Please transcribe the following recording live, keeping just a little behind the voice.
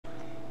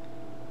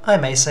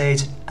I'm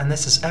Ace8, and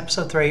this is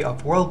episode 3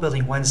 of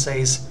Worldbuilding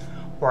Wednesdays,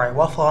 where I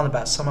waffle on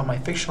about some of my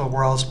fictional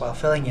worlds while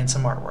filling in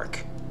some artwork.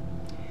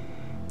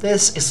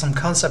 This is some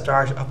concept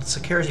art of the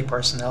security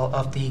personnel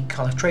of the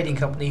Connacht Trading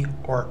Company,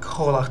 or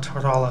Connacht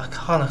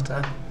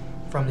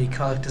from the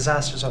Connacht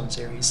Disaster Zone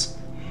series.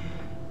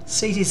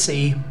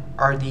 CTC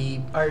are the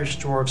Irish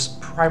Dwarves'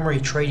 primary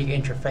trading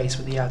interface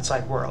with the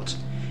outside world.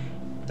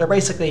 They're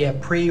basically a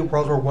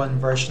pre-World War I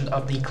version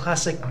of the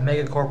classic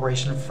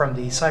megacorporation from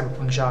the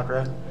cyberpunk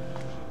genre,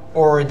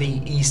 or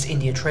the East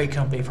India Trade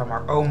Company from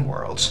our own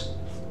world.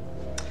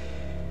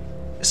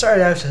 It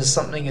started out as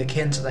something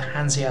akin to the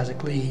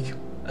Hanseatic League,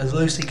 a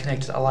loosely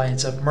connected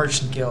alliance of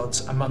merchant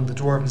guilds among the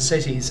dwarven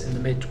cities in the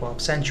mid-12th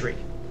century.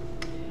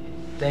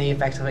 They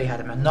effectively had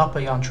a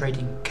monopoly on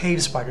trading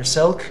cave spider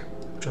silk,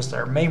 which was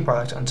their main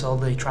product until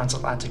the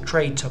transatlantic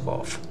trade took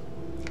off.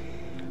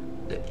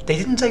 They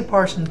didn't take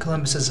part in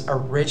Columbus's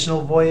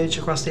original voyage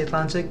across the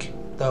Atlantic,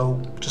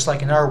 though, just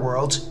like in our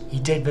world, he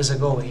did visit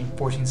Galway in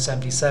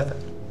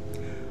 1477.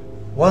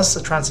 Once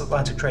the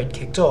transatlantic trade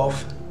kicked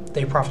off,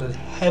 they profited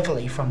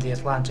heavily from the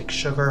Atlantic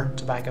sugar,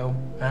 tobacco,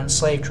 and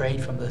slave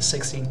trade from the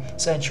 16th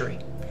century.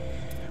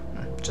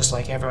 Just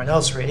like everyone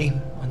else really,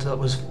 until it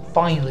was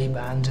finally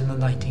banned in the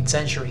 19th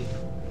century.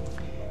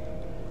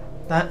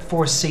 That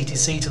forced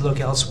CTC to look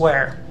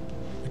elsewhere,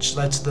 which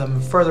led to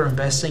them further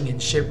investing in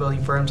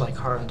shipbuilding firms like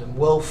Harland and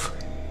Wolff,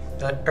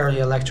 early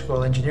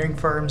electrical engineering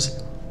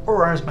firms,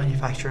 or arms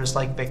manufacturers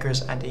like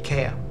Vickers and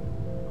IKEA.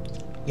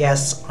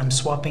 Yes, I'm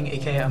swapping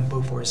IKEA and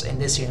Bofors in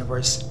this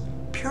universe,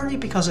 purely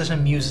because it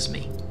amuses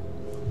me.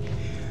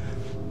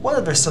 One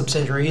of their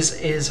subsidiaries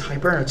is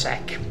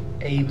Hibernotech,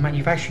 a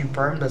manufacturing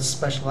firm that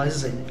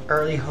specializes in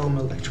early home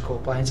electrical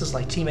appliances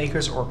like tea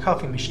makers or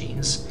coffee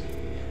machines,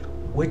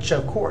 which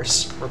of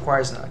course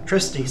requires an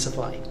electricity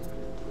supply.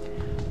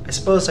 I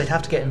suppose I'd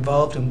have to get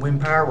involved in wind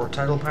power or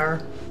tidal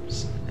power,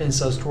 since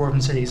those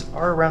dwarven cities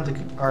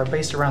are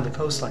based around the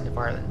coastline of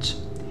Ireland.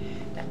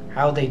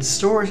 How they'd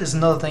store it is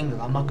another thing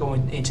that I'm not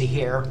going into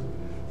here,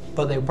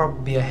 but they'll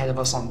probably be ahead of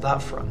us on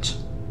that front.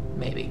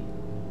 Maybe.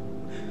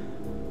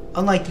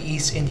 Unlike the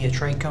East India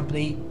Trade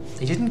Company,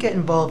 they didn't get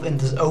involved in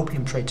the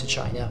opium trade to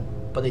China,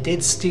 but they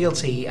did steal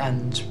tea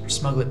and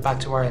smuggle it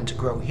back to Ireland to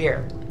grow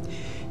here.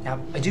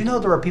 Now, I do know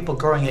there are people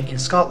growing it in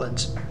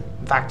Scotland.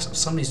 In fact,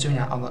 somebody's doing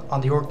that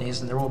on the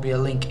Orkneys, and there will be a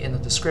link in the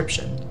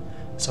description,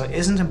 so it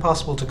isn't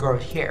impossible to grow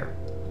it here.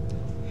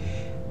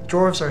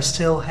 Dwarves are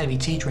still heavy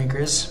tea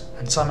drinkers,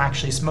 and some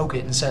actually smoke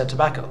it instead of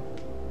tobacco.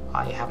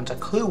 I haven't a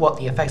clue what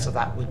the effects of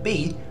that would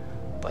be,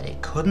 but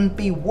it couldn't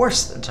be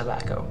worse than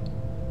tobacco.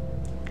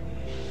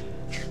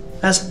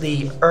 As of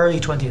the early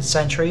 20th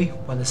century,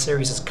 when the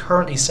series is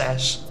currently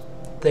set,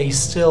 they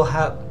still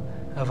have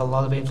a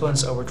lot of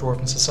influence over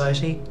dwarven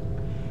society.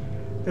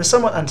 They're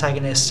somewhat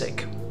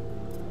antagonistic.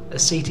 A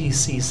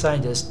CTC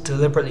scientist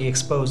deliberately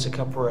exposed a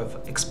couple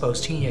of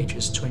exposed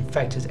teenagers to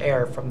infected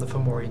air from the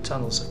Fomorian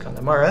tunnels of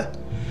Connemara,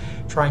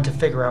 trying to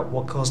figure out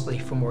what caused the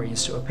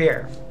Fomorians to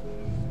appear.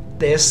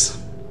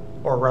 This,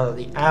 or rather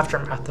the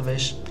aftermath of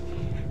it,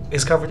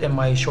 is covered in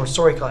my short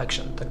story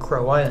collection, The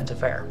Crow Island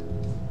Affair.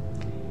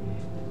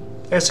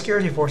 Their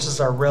security forces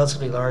are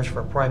relatively large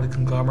for a private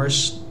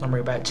conglomerate,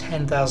 numbering about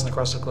 10,000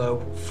 across the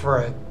globe for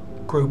a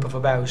group of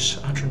about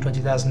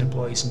 120,000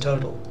 employees in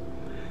total.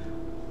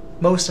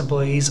 Most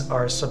employees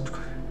are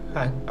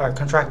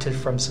contracted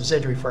from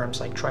subsidiary firms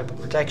like Tribal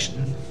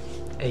Protection,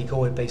 a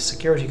Galway-based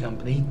security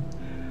company.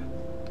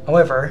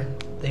 However,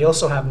 they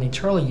also have an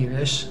internal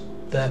unit,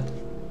 the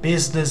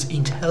Business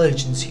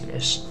Intelligence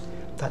Unit,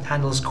 that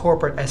handles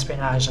corporate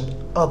espionage and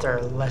other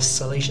less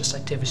salacious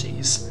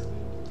activities.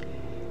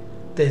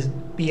 The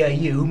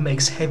BIU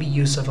makes heavy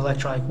use of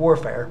electronic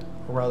warfare,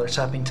 or rather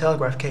tapping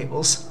telegraph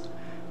cables,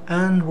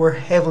 and were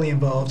heavily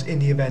involved in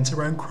the events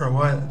around Crow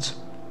Island.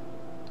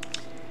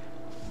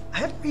 I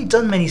haven't really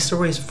done many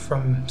stories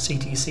from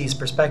CTC's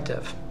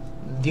perspective.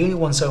 The only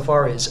one so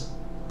far is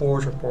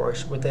Board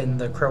Report within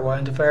the Crow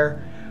Island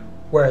Affair,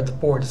 where the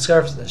board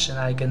discovers the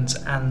shenanigans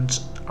and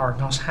are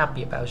not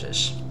happy about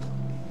it.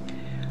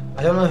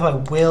 I don't know if I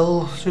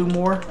will do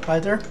more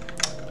either.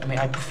 I mean,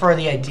 I prefer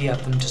the idea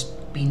of them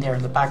just being there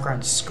in the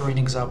background screwing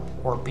things up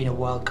or being a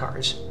wild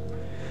card.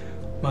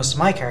 Most of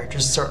my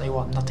characters certainly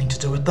want nothing to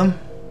do with them.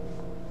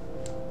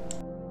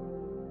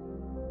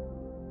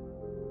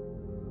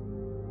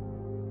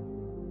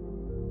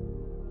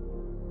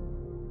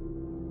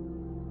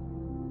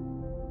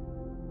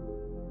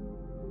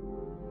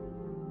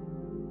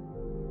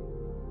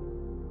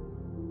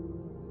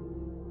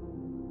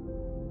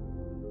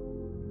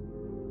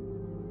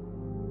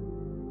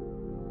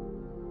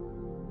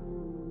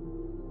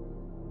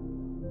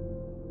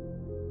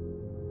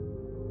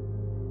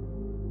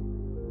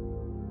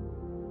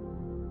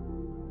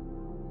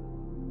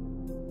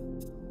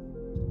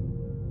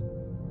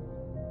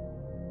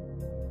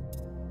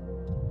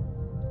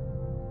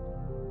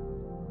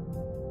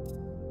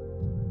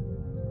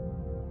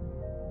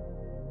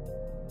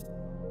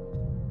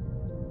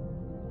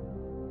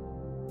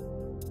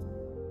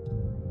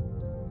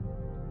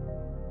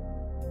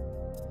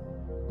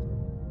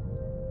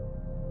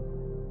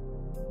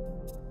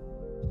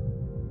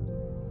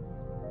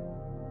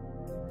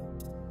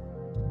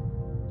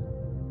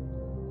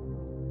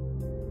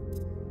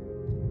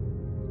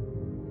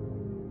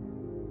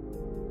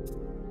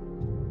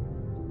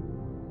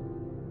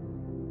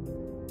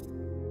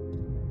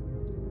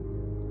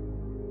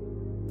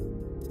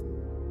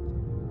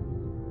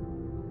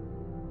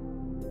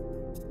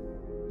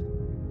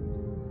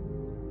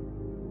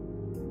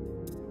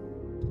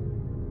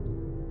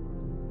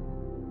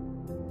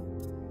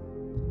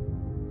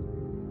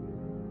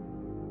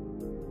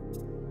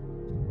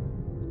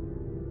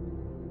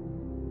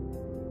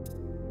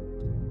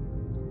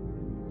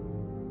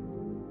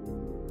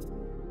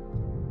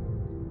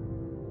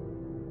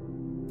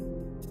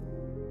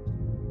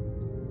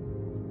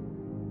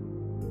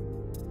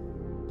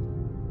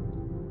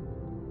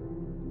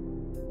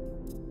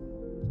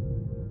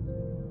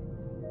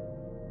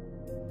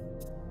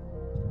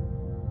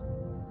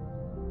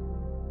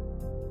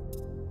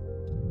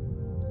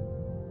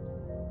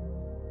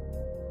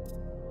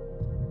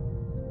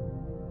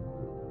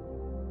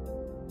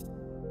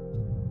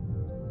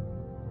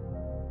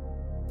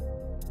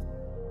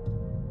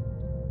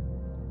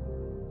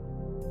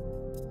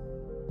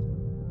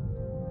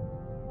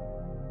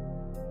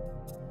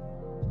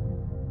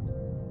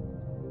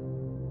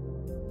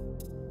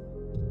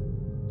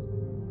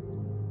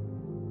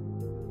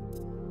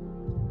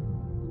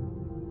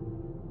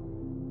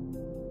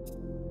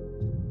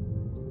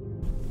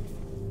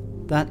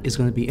 that is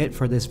going to be it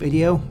for this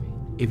video.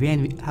 If you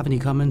have any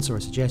comments or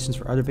suggestions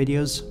for other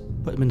videos,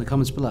 put them in the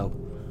comments below.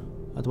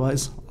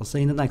 Otherwise, I'll see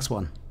you in the next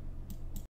one.